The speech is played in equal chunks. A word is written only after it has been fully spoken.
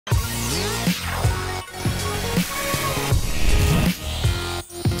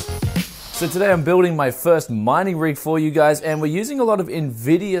So today I'm building my first mining rig for you guys, and we're using a lot of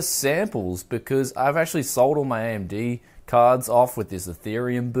NVIDIA samples because I've actually sold all my AMD cards off with this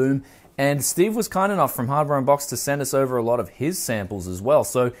Ethereum boom. And Steve was kind enough from Hardware Unboxed to send us over a lot of his samples as well.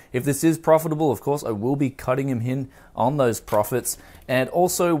 So if this is profitable, of course, I will be cutting him in on those profits. And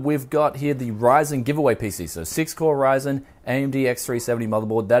also we've got here the Ryzen giveaway PC. So 6-core Ryzen, AMD X370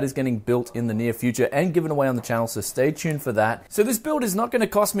 motherboard. That is getting built in the near future and given away on the channel, so stay tuned for that. So this build is not going to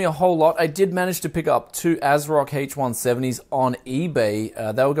cost me a whole lot. I did manage to pick up 2 ASRock H170s on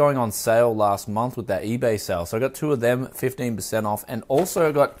eBay. They were going on sale last month with that eBay sale. So I got 2 of them, 15% off. And also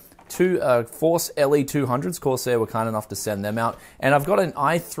I got 2 Force LE200s. Corsair were kind enough to send them out. And I've got an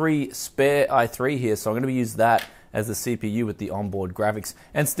i3, spare i3 here, so I'm going to use that as the CPU with the onboard graphics.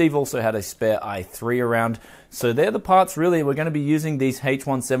 And Steve also had a spare i3 around. So they're the parts really. We're going to be using these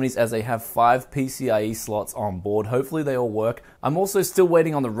H170s as they have 5 PCIe slots on board. Hopefully they all work. I'm also still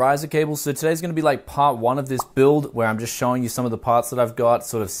waiting on the riser cables. So today's going to be like part 1 of this build where I'm just showing you some of the parts that I've got,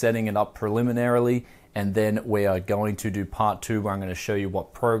 sort of setting it up preliminarily. And then we are going to do part 2 where I'm going to show you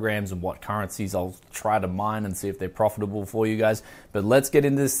what programs and what currencies I'll try to mine and see if they're profitable for you guys. But let's get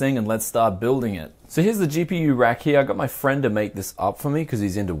into this thing and let's start building it. So here's the GPU rack here. I got my friend to make this up for me because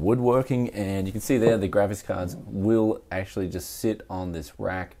he's into woodworking, and you can see there the graphics cards will actually just sit on this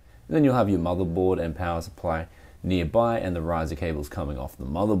rack. And then you'll have your motherboard and power supply nearby and the riser cables coming off the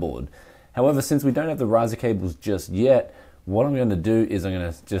motherboard. However, since we don't have the riser cables just yet, what I'm going to do is I'm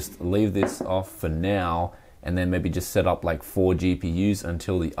going to just leave this off for now and then maybe just set up like 4 GPUs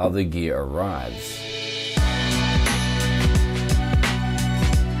until the other gear arrives.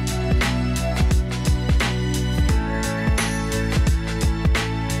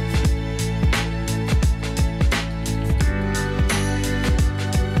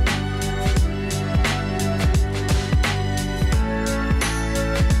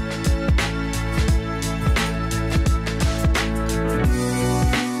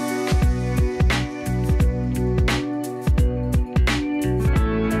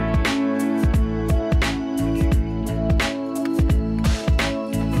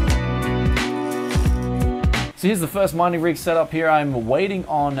 So here's the first mining rig set up here. I'm waiting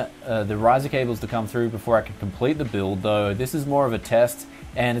on the riser cables to come through before I can complete the build, though this is more of a test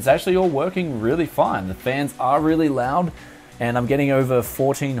and it's actually all working really fine. The fans are really loud and I'm getting over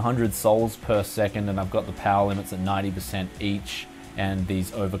 1400 sols per second, and I've got the power limits at 90% each and these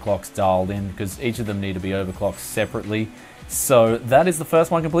overclocks dialed in because each of them need to be overclocked separately. So that is the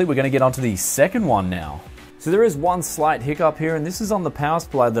first one complete. We're going to get onto the second one now. So there is one slight hiccup here, and this is on the power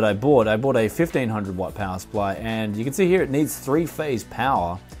supply that I bought. I bought a 1500 watt power supply, and you can see here it needs 3-phase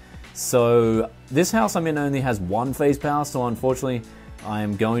power. So this house I'm in only has 1-phase power, so unfortunately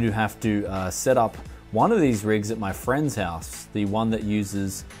I'm going to have to set up one of these rigs at my friend's house, the one that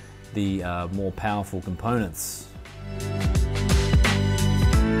uses the more powerful components.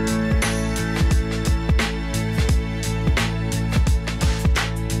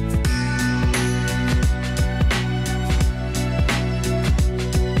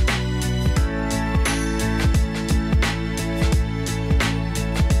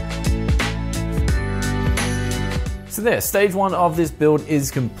 So there, stage 1 of this build is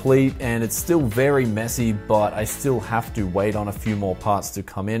complete and it's still very messy, but I still have to wait on a few more parts to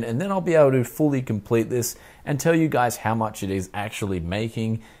come in, and then I'll be able to fully complete this and tell you guys how much it is actually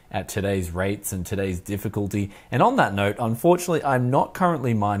making at today's rates and today's difficulty. And on that note, unfortunately, I'm not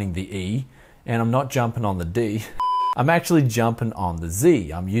currently mining the E and I'm not jumping on the D. I'm actually jumping on the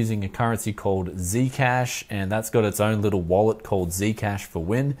Z. I'm using a currency called Zcash, and that's got its own little wallet called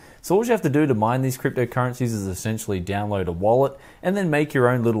Zcash4Win. So all you have to do to mine these cryptocurrencies is essentially download a wallet and then make your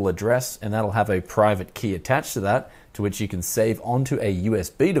own little address, and that'll have a private key attached to that, to which you can save onto a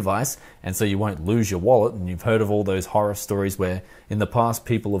USB device, and so you won't lose your wallet. And you've heard of all those horror stories where in the past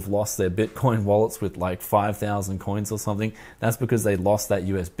people have lost their Bitcoin wallets with like 5,000 coins or something. That's because they lost that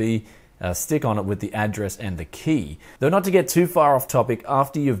USB stick on it with the address and the key. Though not to get too far off topic,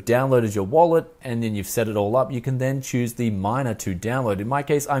 after you've downloaded your wallet and then you've set it all up, you can then choose the miner to download. In my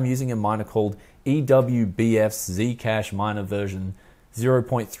case, I'm using a miner called EWBF's Zcash miner version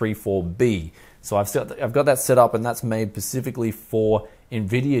 0.34B. So I've got that set up, and that's made specifically for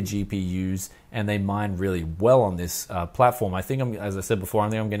NVIDIA GPUs, and they mine really well on this platform. I think, as I said before, I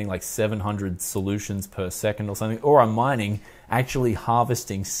think I'm getting like 700 solutions per second or something, or I'm mining, actually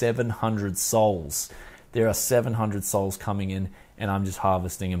harvesting 700 sols. There are 700 sols coming in, and I'm just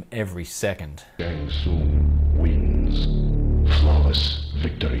harvesting them every second. Gang Soon wins. Flawless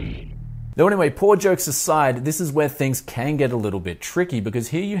victory. Though anyway, poor jokes aside, this is where things can get a little bit tricky because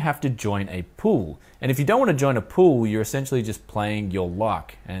here you have to join a pool. And if you don't want to join a pool, you're essentially just playing your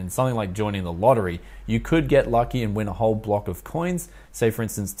luck. And something like joining the lottery, you could get lucky and win a whole block of coins, say for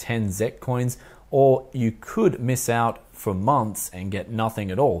instance 10 Zec coins, or you could miss out for months and get nothing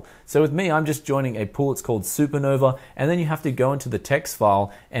at all. So with me, I'm just joining a pool. It's called Supernova, and then you have to go into the text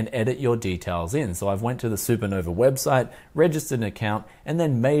file and edit your details in. So I've went to the Supernova website, registered an account, and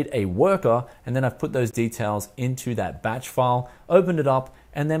then made a worker, and then I've put those details into that batch file, opened it up,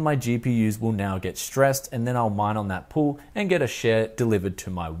 and then my GPUs will now get stressed, and then I'll mine on that pool and get a share delivered to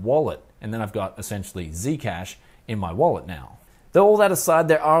my wallet. And then I've got essentially Zcash in my wallet now. Though all that aside,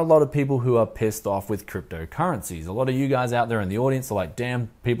 there are a lot of people who are pissed off with cryptocurrencies. A lot of you guys out there in the audience are like, damn,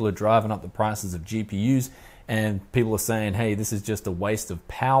 people are driving up the prices of GPUs, and people are saying, hey, this is just a waste of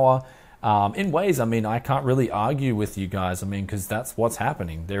power. In ways, I mean, I can't really argue with you guys, I mean, because that's what's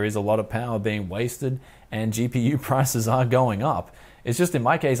happening. There is a lot of power being wasted, and GPU prices are going up. It's just in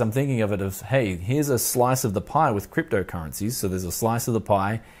my case, I'm thinking of it as, hey, here's a slice of the pie with cryptocurrencies. So there's a slice of the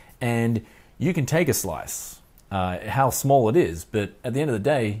pie, and you can take a slice. How small it is, but at the end of the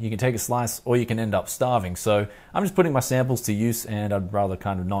day, you can take a slice or you can end up starving. So I'm just putting my samples to use, and I'd rather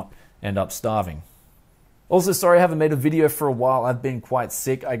kind of not end up starving. Also, sorry I haven't made a video for a while. I've been quite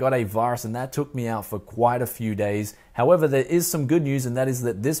sick. I got a virus and that took me out for quite a few days. However, there is some good news, and that is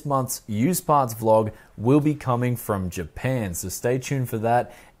that this month's used parts vlog will be coming from Japan. So stay tuned for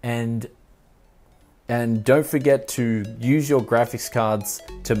that, and don't forget to use your graphics cards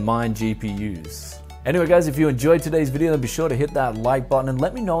to mine GPUs. Anyway guys, if you enjoyed today's video, then be sure to hit that like button and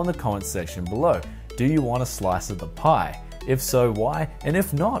let me know in the comments section below. Do you want a slice of the pie? If so, why? And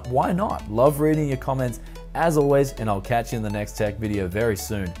if not, why not? Love reading your comments as always, and I'll catch you in the next tech video very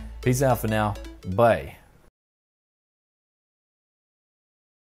soon. Peace out for now. Bye.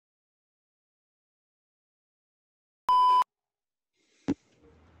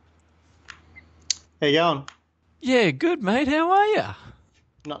 How you going? Yeah, good, mate. How are you?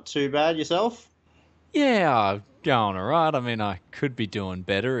 Not too bad. Yourself? Yeah, going all right. I mean, I could be doing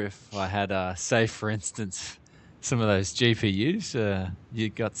better if I had, say, for instance, some of those GPUs you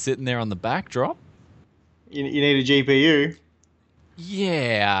got sitting there on the backdrop. You need a GPU?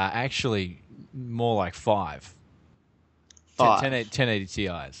 Yeah, actually, more like five. 5. 1080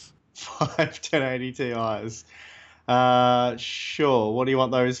 Ti's. 5 1080 Ti's. Sure. What do you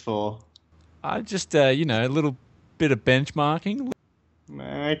want those for? I just, you know, a little bit of benchmarking.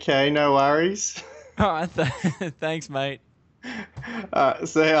 Okay, no worries. All right, thanks, mate.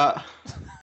 See ya.